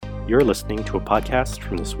You're listening to a podcast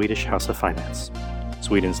from the Swedish House of Finance,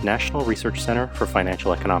 Sweden's National Research Center for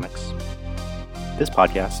Financial Economics. This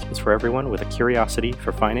podcast is for everyone with a curiosity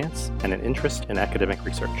for finance and an interest in academic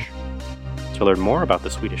research. To learn more about the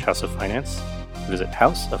Swedish House of Finance, visit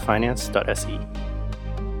houseoffinance.se.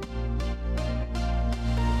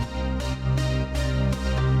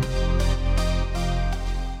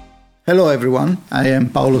 Hello everyone, I am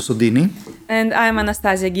Paolo Soddini. And I'm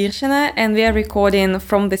Anastasia Girshina, and we are recording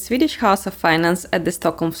from the Swedish House of Finance at the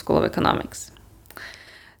Stockholm School of Economics.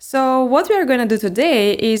 So what we are going to do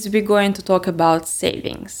today is we're going to talk about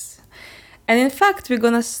savings. And in fact, we're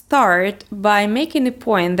going to start by making the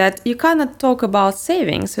point that you cannot talk about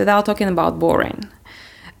savings without talking about borrowing.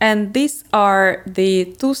 And these are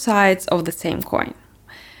the two sides of the same coin.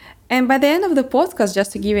 And by the end of the podcast,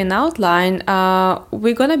 just to give you an outline,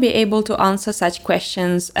 we're going to be able to answer such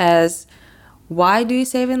questions as: why do you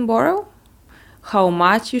save and borrow? How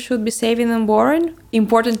much you should be saving and borrowing?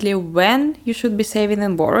 Importantly, when you should be saving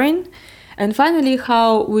and borrowing? And finally,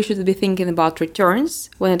 how we should be thinking about returns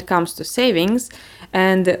when it comes to savings,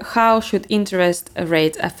 and how should interest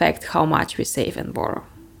rates affect how much we save and borrow.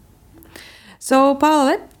 So, Paolo,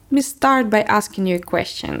 let me start by asking you a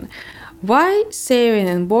question. Why saving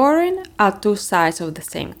and borrowing are two sides of the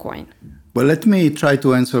same coin? Well, let me try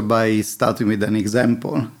to answer by starting with an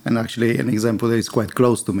example, and actually an example that is quite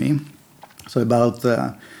close to me. So about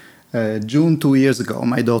June 2 years ago,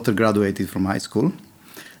 my daughter graduated from high school,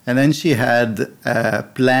 and then she had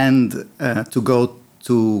planned to go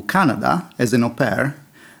to Canada as an au pair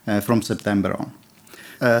from September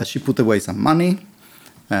on. She put away some money,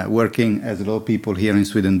 working as a lot of people here in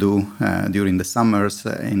Sweden do during the summers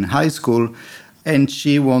in high school, and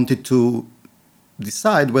she wanted to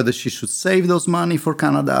decide whether she should save those money for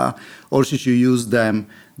Canada or she should use them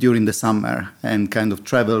during the summer and kind of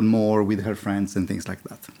travel more with her friends and things like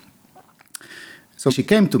that. So she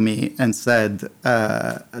came to me and said,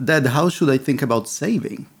 Dad, how should I think about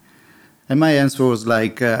saving? And my answer was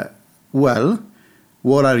like, well,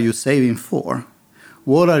 what are you saving for?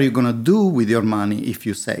 What are you going to do with your money if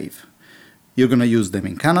you save? You're going to use them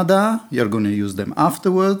in Canada, you're going to use them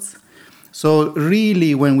afterwards. So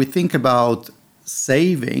really, when we think about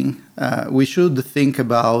saving, we should think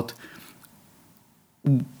about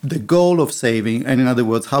the goal of saving, and in other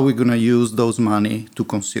words, how we're going to use those money to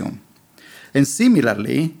consume. And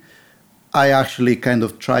similarly, I actually kind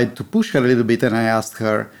of tried to push her a little bit, and I asked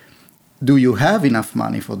her, do you have enough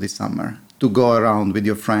money for this summer to go around with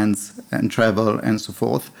your friends and travel and so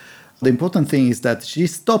forth? The important thing is that she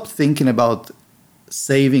stopped thinking about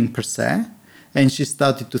saving per se, and she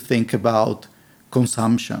started to think about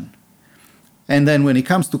consumption. And then when it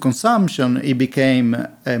comes to consumption, it became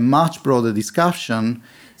a much broader discussion.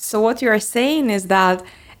 So what you're saying is that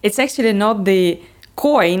it's actually not the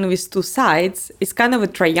coin with two sides. It's kind of a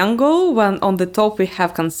triangle. When on the top we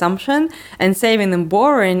have consumption, and saving and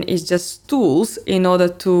borrowing is just tools in order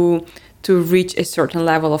to reach a certain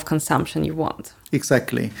level of consumption you want.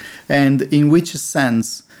 Exactly. And in which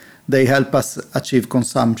sense they help us achieve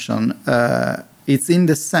consumption? It's in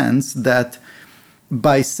the sense that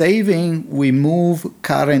by saving, we move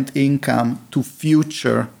current income to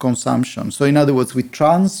future consumption. So in other words, we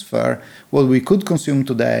transfer what we could consume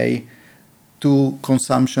today to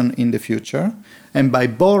consumption in the future. And by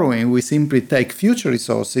borrowing, we simply take future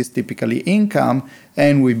resources, typically income,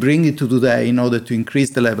 and we bring it to today in order to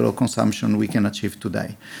increase the level of consumption we can achieve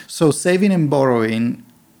today. So saving and borrowing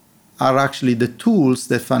are actually the tools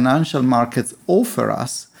that financial markets offer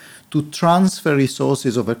us to transfer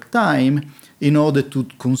resources over time in order to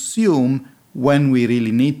consume when we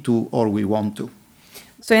really need to or we want to.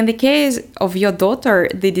 So in the case of your daughter,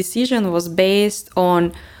 the decision was based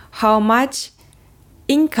on how much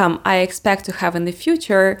income I expect to have in the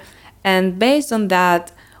future, and based on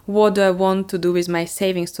that, what do I want to do with my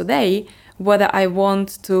savings today, whether I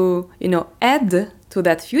want to, add to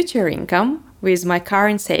that future income with my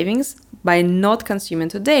current savings by not consuming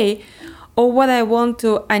today, or whether I want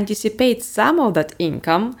to anticipate some of that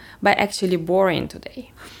income by actually borrowing today.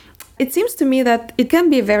 It seems to me that it can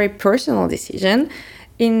be a very personal decision.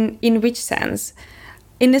 In which sense?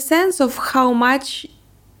 In the sense of how much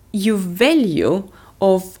you value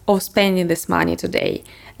of spending this money today,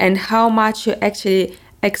 and how much you actually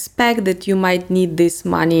expect that you might need this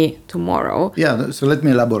money tomorrow. Yeah, so let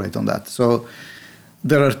me elaborate on that. So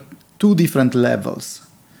there are two different levels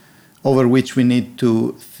over which we need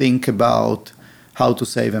to think about how to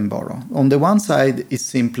save and borrow. On the one side is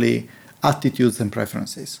simply attitudes and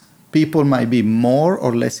preferences. People might be more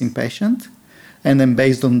or less impatient, and then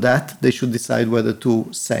based on that, they should decide whether to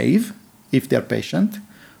save if they're patient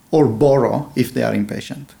or borrow if they are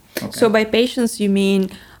impatient. Okay. So by patience, you mean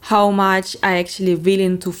how much I actually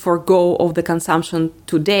willing to forgo of the consumption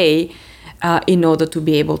today in order to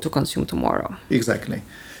be able to consume tomorrow. Exactly.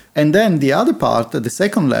 And then the other part, the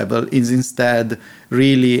second level, is instead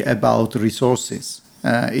really about resources.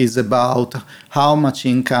 Is about how much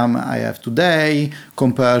income I have today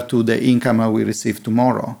compared to the income I will receive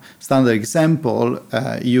tomorrow. Standard example,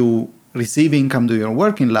 you receive income during your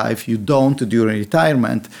working life, you don't during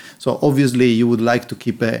retirement. So obviously you would like to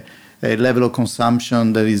keep a level of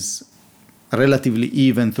consumption that is relatively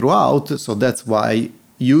even throughout. So that's why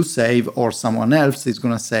you save or someone else is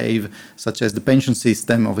going to save, such as the pension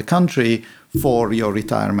system of a country, for your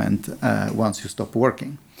retirement once you stop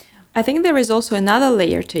working. I think there is also another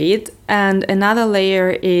layer to it, and another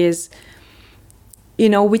layer is,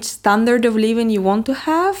 which standard of living you want to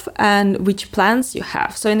have and which plans you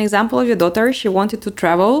have. So an example of your daughter, she wanted to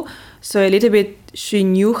travel, so a little bit she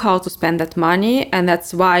knew how to spend that money, and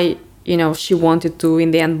that's why, she wanted to,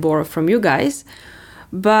 in the end, borrow from you guys.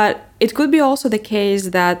 But it could be also the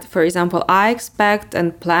case that, for example, I expect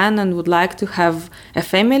and plan and would like to have a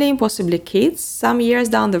family and possibly kids some years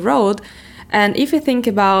down the road. And if you think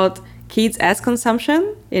about kids as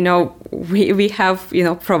consumption, we have,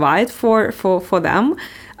 provide for them.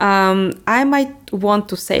 I might want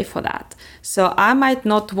to save for that. So I might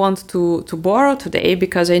not want to borrow today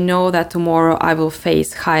because I know that tomorrow I will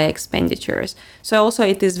face high expenditures. So also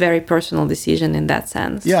it is very personal decision in that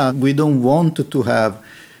sense. Yeah, we don't want to have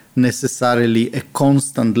necessarily a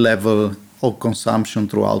constant level of consumption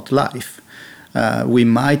throughout life. We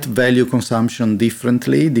might value consumption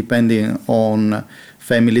differently depending on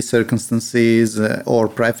family circumstances or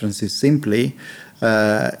preferences simply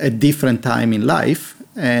at different time in life,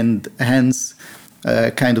 and hence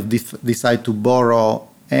decide to borrow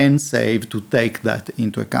and save to take that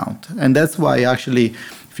into account. And that's why actually,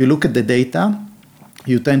 if you look at the data,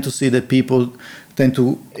 you tend to see that people tend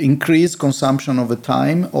to increase consumption over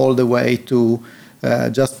time all the way to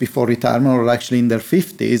just before retirement, or actually in their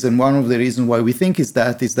 50s. And one of the reasons why we think is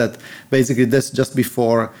that basically that's just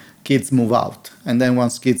before kids move out. And then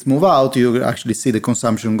once kids move out, you actually see the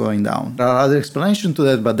consumption going down. There are other explanations to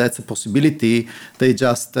that, but that's a possibility. They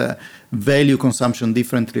just value consumption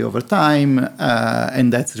differently over time,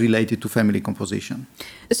 and that's related to family composition.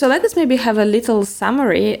 So let us maybe have a little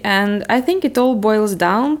summary. And I think it all boils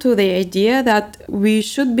down to the idea that we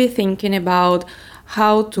should be thinking about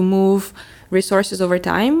how to move resources over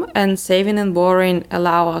time, and saving and borrowing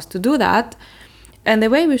allow us to do that. And the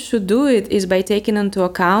way we should do it is by taking into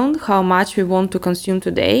account how much we want to consume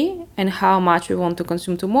today and how much we want to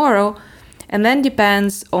consume tomorrow. And then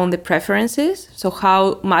depends on the preferences, so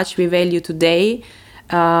how much we value today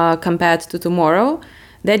compared to tomorrow.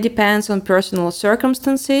 That depends on personal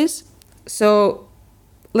circumstances. So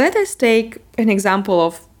let us take an example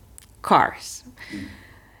of cars.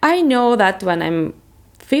 I know that when I'm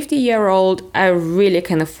 50-year-old, I really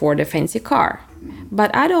can afford a fancy car.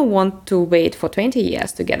 But I don't want to wait for 20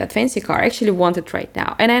 years to get that fancy car. I actually want it right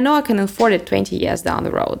now. And I know I can afford it 20 years down the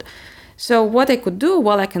road. So what I could do,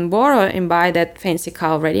 I can borrow and buy that fancy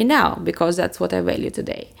car already now, because that's what I value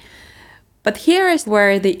today. But here is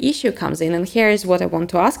where the issue comes in, and here is what I want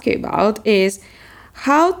to ask you about, is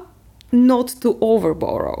how not to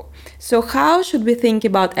overborrow. So how should we think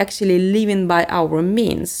about actually living by our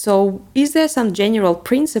means? So is there some general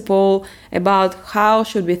principle about how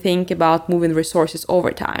should we think about moving resources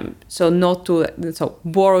over time? So not to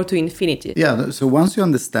borrow to infinity. Yeah, so once you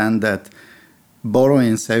understand that borrowing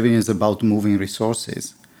and saving is about moving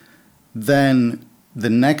resources, then the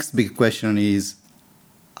next big question is,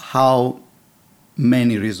 how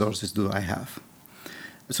many resources do I have?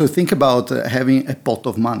 So think about having a pot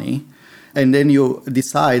of money, and then you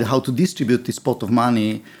decide how to distribute this pot of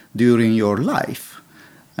money during your life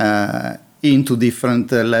into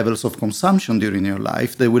different levels of consumption during your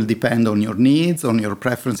life. They will depend on your needs, on your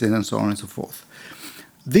preferences, and so on and so forth.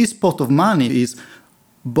 This pot of money is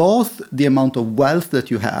both the amount of wealth that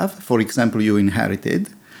you have, for example, you inherited,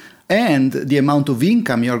 and the amount of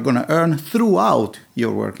income you're going to earn throughout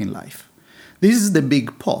your working life. This is the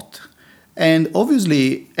big pot. And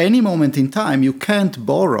obviously, any moment in time, you can't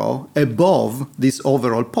borrow above this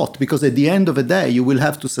overall pot, because at the end of the day, you will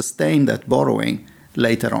have to sustain that borrowing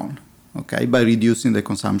later on, okay, by reducing the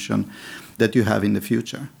consumption that you have in the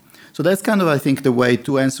future. So that's kind of, I think, the way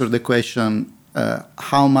to answer the question,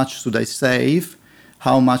 how much should I save?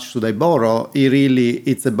 How much should I borrow?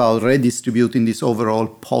 It's about redistributing this overall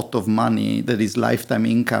pot of money that is lifetime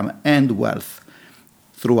income and wealth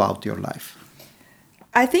throughout your life.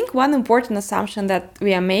 I think one important assumption that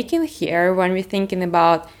we are making here when we're thinking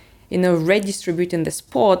about redistributing this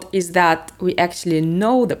pot is that we actually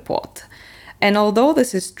know the pot. And although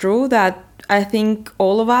this is true that I think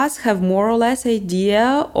all of us have more or less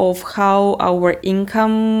idea of how our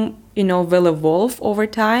income, will evolve over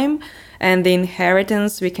time and the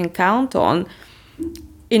inheritance we can count on,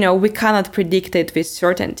 we cannot predict it with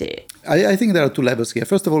certainty. I think there are two levels here.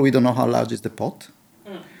 First of all, we don't know how large is the pot.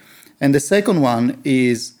 And the second one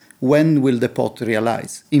is, when will the pot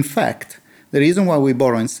realize? In fact, the reason why we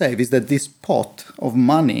borrow and save is that this pot of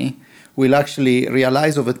money will actually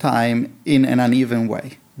realize over time in an uneven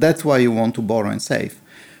way. That's why you want to borrow and save.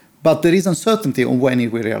 But there is uncertainty on when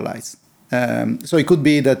it will realize. So it could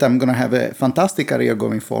be that I'm going to have a fantastic career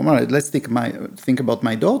going forward. Let's think about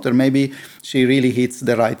my daughter. Maybe she really hits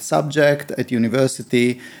the right subject at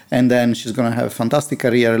university, and then she's going to have a fantastic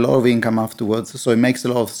career, a lot of income afterwards. So it makes a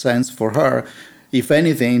lot of sense for her, if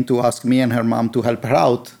anything, to ask me and her mom to help her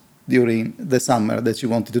out during the summer that she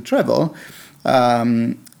wanted to travel,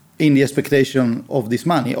 in the expectation of this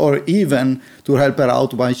money, or even to help her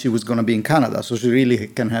out while she was going to be in Canada, so she really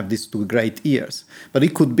can have these 2 great years. But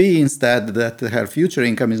it could be instead that her future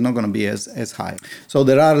income is not going to be as high. So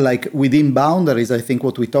there are, within boundaries, I think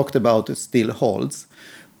what we talked about still holds,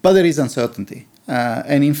 but there is uncertainty.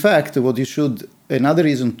 And in fact, another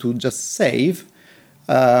reason to just save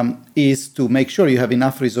is to make sure you have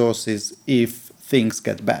enough resources if things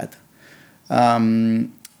get bad.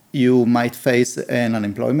 You might face an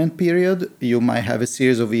unemployment period, you might have a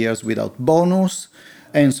series of years without bonus,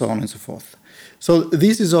 and so on and so forth. So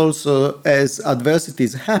this is also, as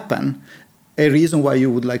adversities happen, a reason why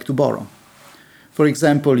you would like to borrow. For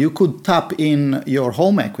example, you could tap in your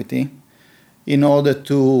home equity in order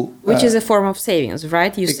to... Which is a form of savings,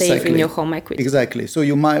 right? You exactly, save in your home equity. Exactly. So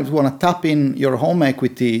you might want to tap in your home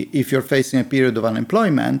equity if you're facing a period of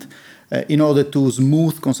unemployment, in order to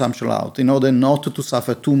smooth consumption out, in order not to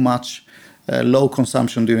suffer too much low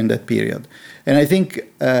consumption during that period. And I think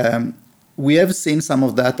we have seen some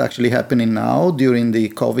of that actually happening now during the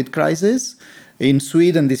COVID crisis. In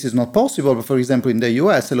Sweden, this is not possible, but for example, in the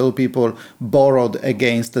US, a lot of people borrowed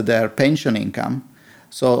against their pension income,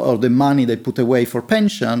 or the money they put away for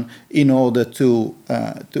pension, in order to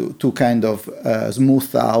kind of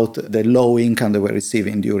smooth out the low income they were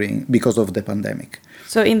receiving because of the pandemic.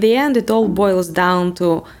 So in the end, it all boils down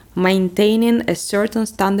to maintaining a certain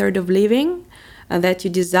standard of living that you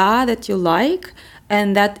desire, that you like,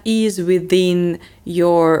 and that is within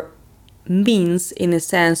your means in a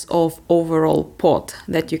sense of overall pot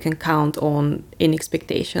that you can count on in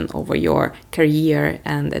expectation over your career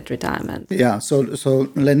and at retirement. Yeah, so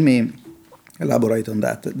let me elaborate on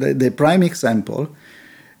that. The prime example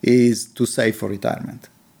is to save for retirement.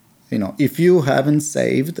 If you haven't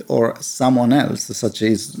saved, or someone else, such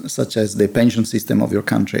as the pension system of your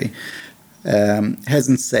country,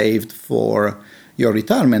 hasn't saved for your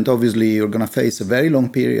retirement, obviously you're going to face a very long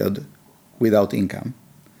period without income,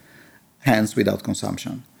 hence without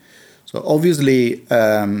consumption. So obviously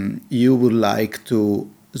you would like to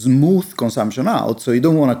smooth consumption out, so you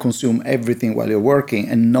don't want to consume everything while you're working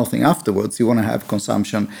and nothing afterwards. You want to have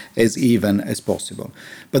consumption as even as possible.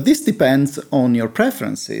 But this depends on your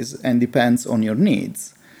preferences and depends on your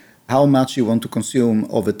needs. How much you want to consume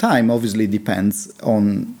over time obviously depends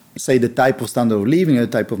on, say, the type of standard of living or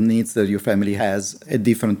the type of needs that your family has at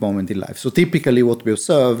different moment in life. So typically what we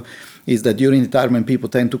observe is that during retirement people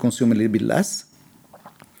tend to consume a little bit less.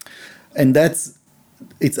 And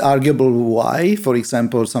it's arguable why. For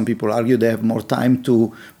example, some people argue they have more time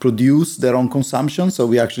to produce their own consumption, so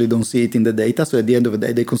we actually don't see it in the data. So at the end of the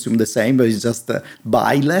day, they consume the same, but it's just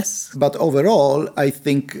buy less. But overall, I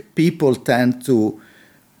think people tend to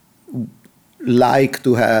like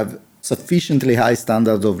to have sufficiently high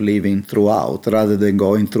standards of living throughout, rather than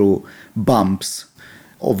going through bumps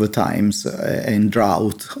over times and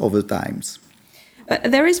drought over times.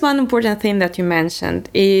 There is one important thing that you mentioned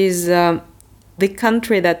is the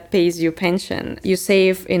country that pays you pension. You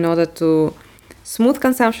save in order to smooth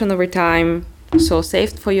consumption over time, so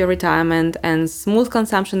save for your retirement, and smooth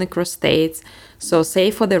consumption across states, so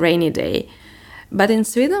save for the rainy day. But in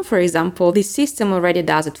Sweden, for example, this system already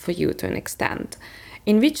does it for you to an extent.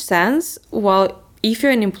 In which sense, well, if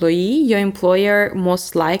you're an employee, your employer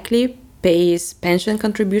most likely pays pension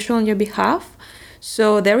contribution on your behalf.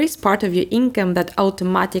 So there is part of your income that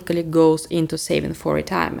automatically goes into saving for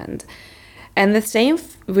retirement. And the same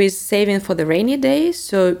with saving for the rainy day.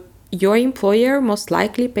 So your employer most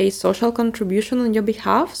likely pays social contribution on your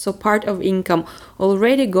behalf. So part of income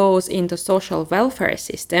already goes into social welfare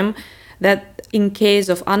system that in case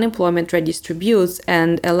of unemployment redistributes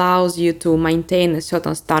and allows you to maintain a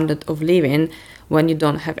certain standard of living when you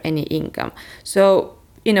don't have any income. So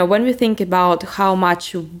when we think about how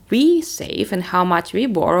much we save and how much we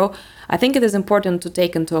borrow, I think it is important to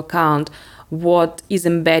take into account what is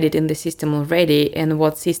embedded in the system already and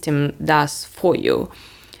what system does for you.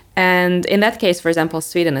 And in that case, for example,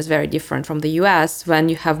 Sweden is very different from the US, when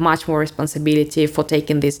you have much more responsibility for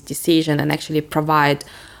taking this decision and actually provide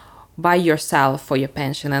by yourself for your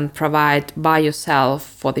pension and provide by yourself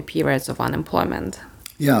for the periods of unemployment.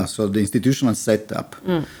 Yeah, so the institutional setup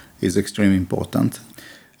is extremely important.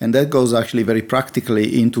 And that goes actually very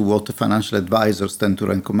practically into what the financial advisors tend to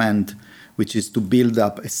recommend, which is to build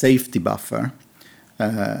up a safety buffer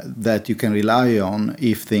that you can rely on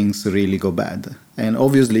if things really go bad. And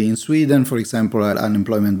obviously in Sweden, for example, our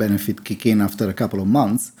unemployment benefit kick in after a couple of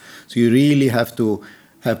months. So you really have to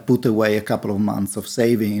have put away a couple of months of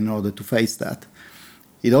saving in order to face that.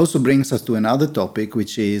 It also brings us to another topic,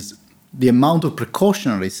 which is the amount of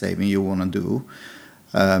precautionary saving you want to do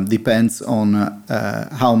depends on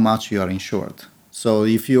how much you are insured. So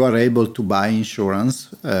if you are able to buy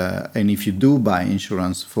insurance, and if you do buy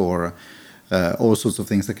insurance for all sorts of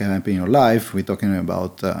things that can happen in your life, we're talking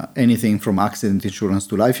about anything from accident insurance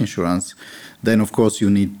to life insurance, then of course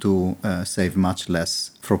you need to save much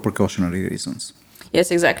less for precautionary reasons.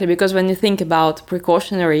 Yes, exactly. Because when you think about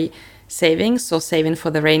precautionary savings, so saving for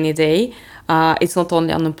the rainy day, it's not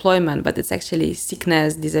only unemployment, but it's actually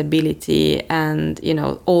sickness, disability, and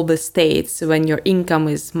all the states when your income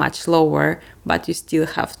is much lower, but you still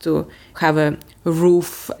have to have a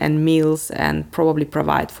roof and meals and probably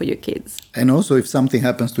provide for your kids. And also if something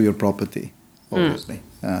happens to your property, obviously.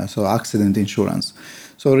 So accident insurance.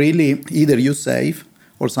 So really either you save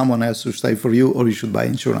or someone else should save for you, or you should buy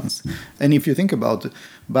insurance. And if you think about it,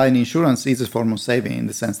 buying insurance is a form of saving in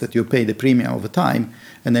the sense that you pay the premium over time,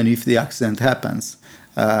 and then if the accident happens,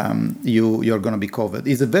 you're going to be covered.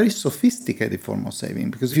 It's a very sophisticated form of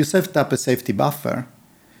saving, because if you set up a safety buffer,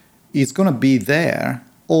 it's going to be there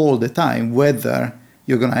all the time, whether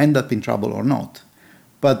you're going to end up in trouble or not.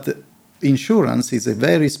 But insurance is a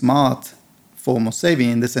very smart form of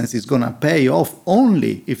saving in the sense it's going to pay off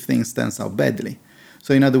only if things turn out badly.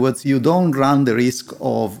 So in other words, you don't run the risk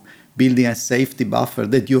of building a safety buffer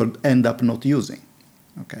that you end up not using.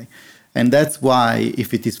 Okay, and that's why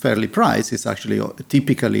if it is fairly priced, it's actually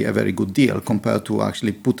typically a very good deal compared to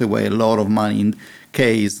actually put away a lot of money in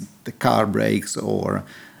case the car breaks or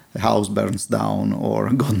the house burns down or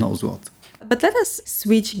God knows what. But let us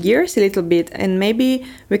switch gears a little bit, and maybe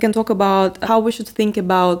we can talk about how we should think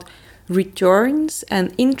about returns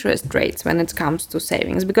and interest rates when it comes to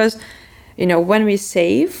savings. Because when we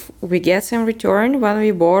save, we get some return. When we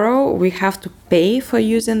borrow, we have to pay for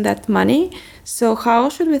using that money. So how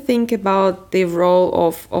should we think about the role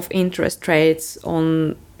of interest rates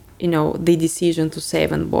on, the decision to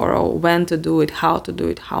save and borrow, when to do it, how to do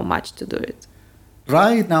it, how much to do it?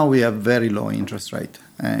 Right now we have very low interest rate,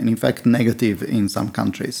 and in fact negative in some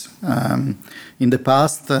countries. In the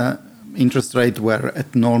past, interest rates were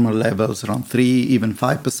at normal levels, around 3%, even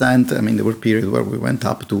 5%. I mean, there were periods where we went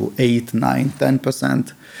up to 8, 9,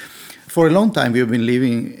 10%. For a long time, we've been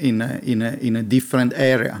living in a different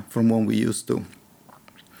area from what we used to.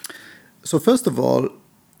 So first of all,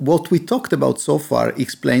 what we talked about so far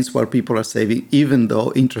explains why people are saving, even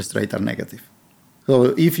though interest rates are negative.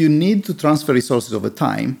 So if you need to transfer resources over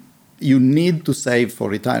time, you need to save for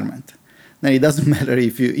retirement. Now, it doesn't matter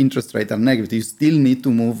if your interest rates are negative. You still need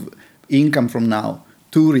to move income from now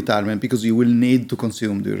to retirement because you will need to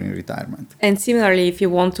consume during retirement. And similarly, if you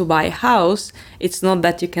want to buy a house, it's not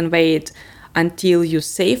that you can wait until you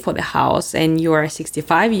save for the house and you are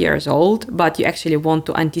 65 years old, but you actually want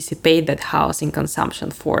to anticipate that house in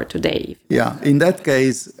consumption for today. Yeah, in that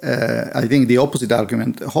case, I think the opposite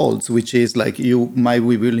argument holds, which is like you might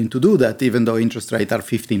be willing to do that even though interest rates are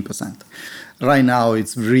 15%. Right now,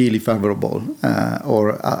 it's really favorable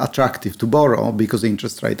or attractive to borrow because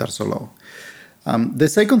interest rates are so low. The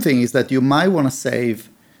second thing is that you might want to save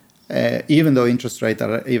even though interest rates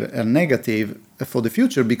are negative for the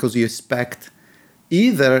future, because you expect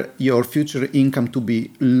either your future income to be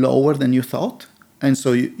lower than you thought, and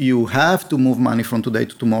so you have to move money from today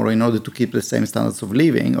to tomorrow in order to keep the same standards of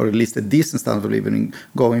living, or at least a decent standard of living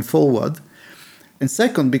going forward. And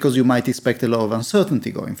second, because you might expect a lot of uncertainty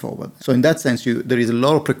going forward. So in that sense, there is a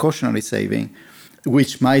lot of precautionary saving,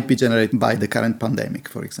 which might be generated by the current pandemic,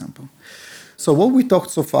 for example. So what we talked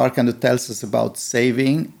so far kind of tells us about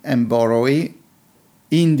saving and borrowing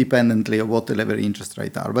independently of what the level interest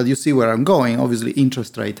rates are. But you see where I'm going. Obviously,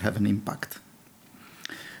 interest rates have an impact.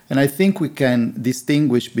 And I think we can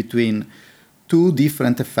distinguish between two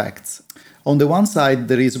different effects. On the one side,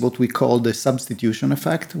 there is what we call the substitution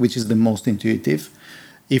effect, which is the most intuitive.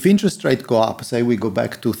 If interest rates go up, say we go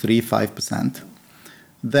back to 3-5%,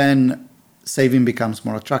 then saving becomes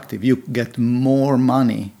more attractive. You get more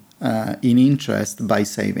money in interest by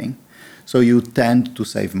saving. So you tend to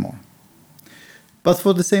save more. But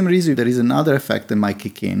for the same reason, there is another effect that might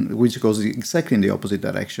kick in, which goes exactly in the opposite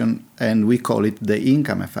direction, and we call it the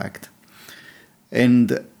income effect.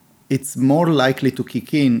 And it's more likely to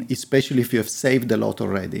kick in, especially if you have saved a lot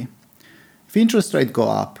already. If interest rates go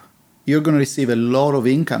up, you're going to receive a lot of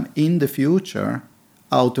income in the future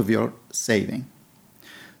out of your saving.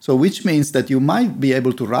 So which means that you might be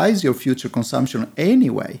able to raise your future consumption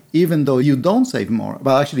anyway, even though you don't save more,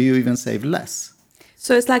 but actually you even save less.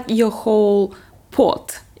 So it's like your whole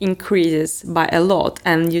pot increases by a lot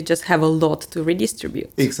and you just have a lot to redistribute.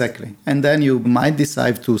 Exactly. And then you might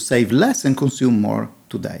decide to save less and consume more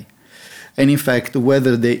today. And in fact,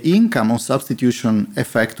 whether the income or substitution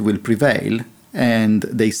effect will prevail and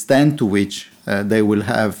the extent to which they will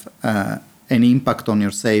have an impact on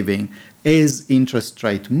your saving as interest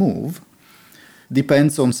rate move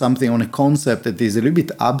depends on a concept that is a little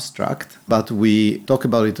bit abstract, but we talk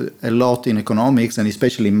about it a lot in economics and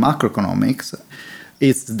especially macroeconomics.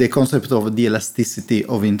 It's the concept of the elasticity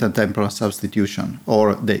of intertemporal substitution,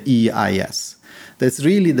 or the EIS. That's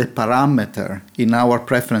really the parameter in our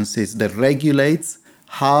preferences that regulates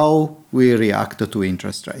how we react to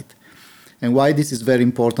interest rate. And why this is very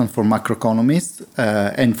important for macroeconomists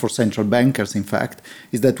and for central bankers, in fact,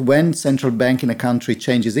 is that when central bank in a country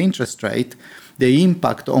changes interest rate, the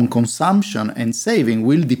impact on consumption and saving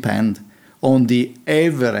will depend on the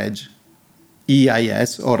average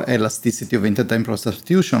EIS, or elasticity of intertemporal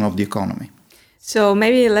substitution, of the economy. So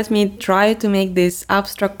maybe let me try to make this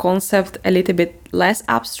abstract concept a little bit less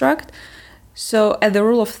abstract. So as a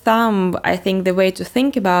rule of thumb, I think the way to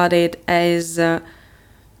think about it is the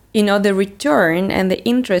return and the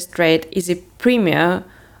interest rate is a premium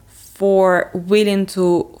for willing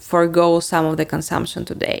to forego some of the consumption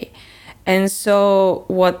today. And so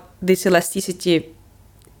what this elasticity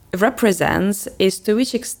represents is to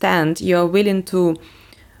which extent you are willing to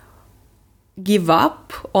give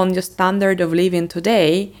up on your standard of living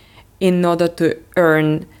today in order to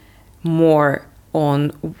earn more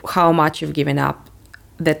on how much you've given up,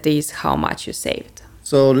 that is how much you saved.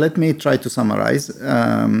 So let me try to summarize.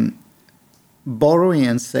 Borrowing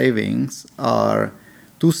and savings are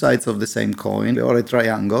two sides of the same coin, or a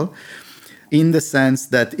triangle, in the sense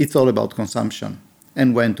that it's all about consumption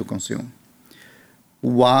and when to consume.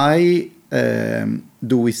 Why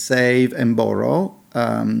do we save and borrow?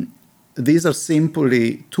 These are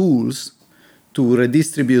simply tools to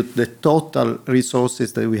redistribute the total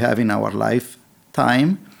resources that we have in our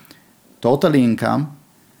lifetime, total income,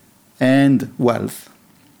 and wealth.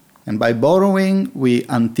 And by borrowing, we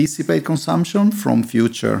anticipate consumption from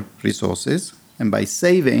future resources. And by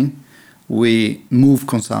saving, we move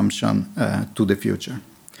consumption to the future.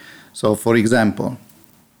 So, for example,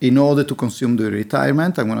 in order to consume during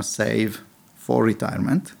retirement, I'm going to save for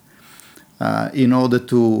retirement. In order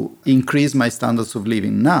to increase my standards of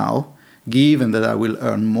living now, given that I will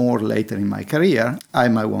earn more later in my career, I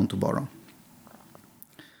might want to borrow.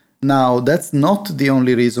 Now, that's not the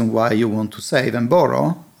only reason why you want to save and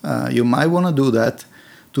borrow. You might want to do that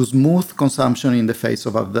to smooth consumption in the face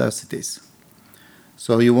of adversities.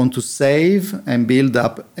 So you want to save and build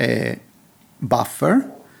up a buffer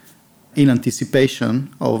in anticipation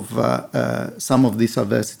of some of these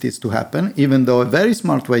adversities to happen, even though a very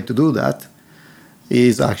smart way to do that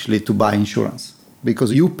is actually to buy insurance.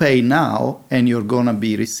 Because you pay now and you're going to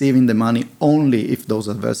be receiving the money only if those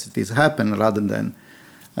adversities happen rather than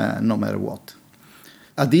no matter what.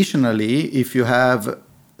 Additionally, if you have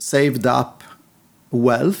saved up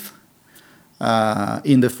wealth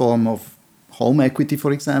in the form of home equity,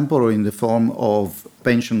 for example, or in the form of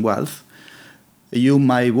pension wealth, you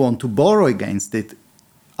might want to borrow against it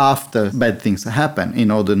after bad things happen in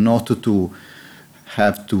order not to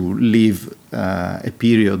have to live a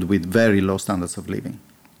period with very low standards of living.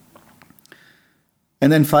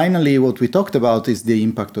 And then finally, what we talked about is the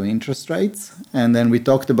impact on interest rates. And then we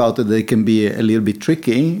talked about that they can be a little bit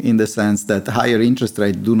tricky in the sense that higher interest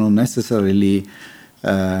rates do not necessarily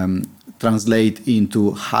translate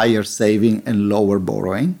into higher saving and lower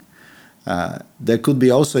borrowing. There could be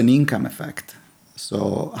also an income effect.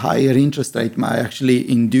 So higher interest rate might actually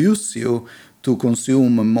induce you to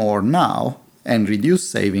consume more now and reduce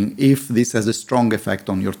saving if this has a strong effect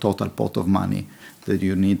on your total pot of money that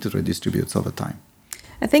you need to redistribute over time.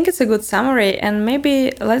 I think it's a good summary, and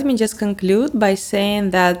maybe let me just conclude by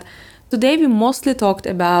saying that today we mostly talked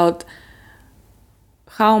about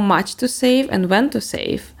how much to save and when to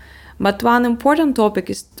save, But one important topic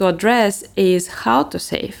is to address is how to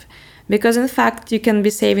save. Because in fact, you can be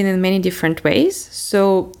saving in many different ways.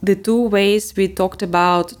 So the two ways we talked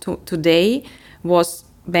about today was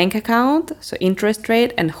bank account, so interest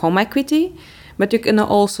rate and home equity. But you can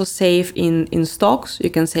also save in stocks, you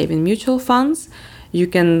can save in mutual funds, you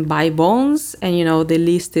can buy bonds, and the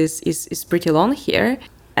list is pretty long here.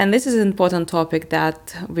 And this is an important topic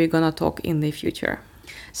that we're gonna talk in the future.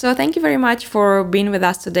 So thank you very much for being with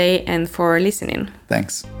us today and for listening.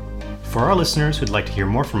 Thanks. For our listeners who'd like to hear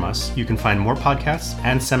more from us, you can find more podcasts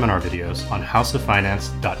and seminar videos on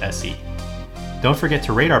houseoffinance.se. Don't forget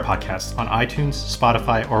to rate our podcast on iTunes,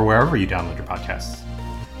 Spotify, or wherever you download your podcasts.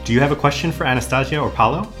 Do you have a question for Anastasia or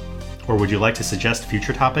Paolo? Or would you like to suggest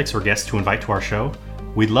future topics or guests to invite to our show?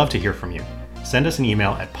 We'd love to hear from you. Send us an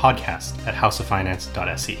email at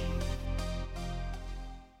podcast@houseoffinance.se.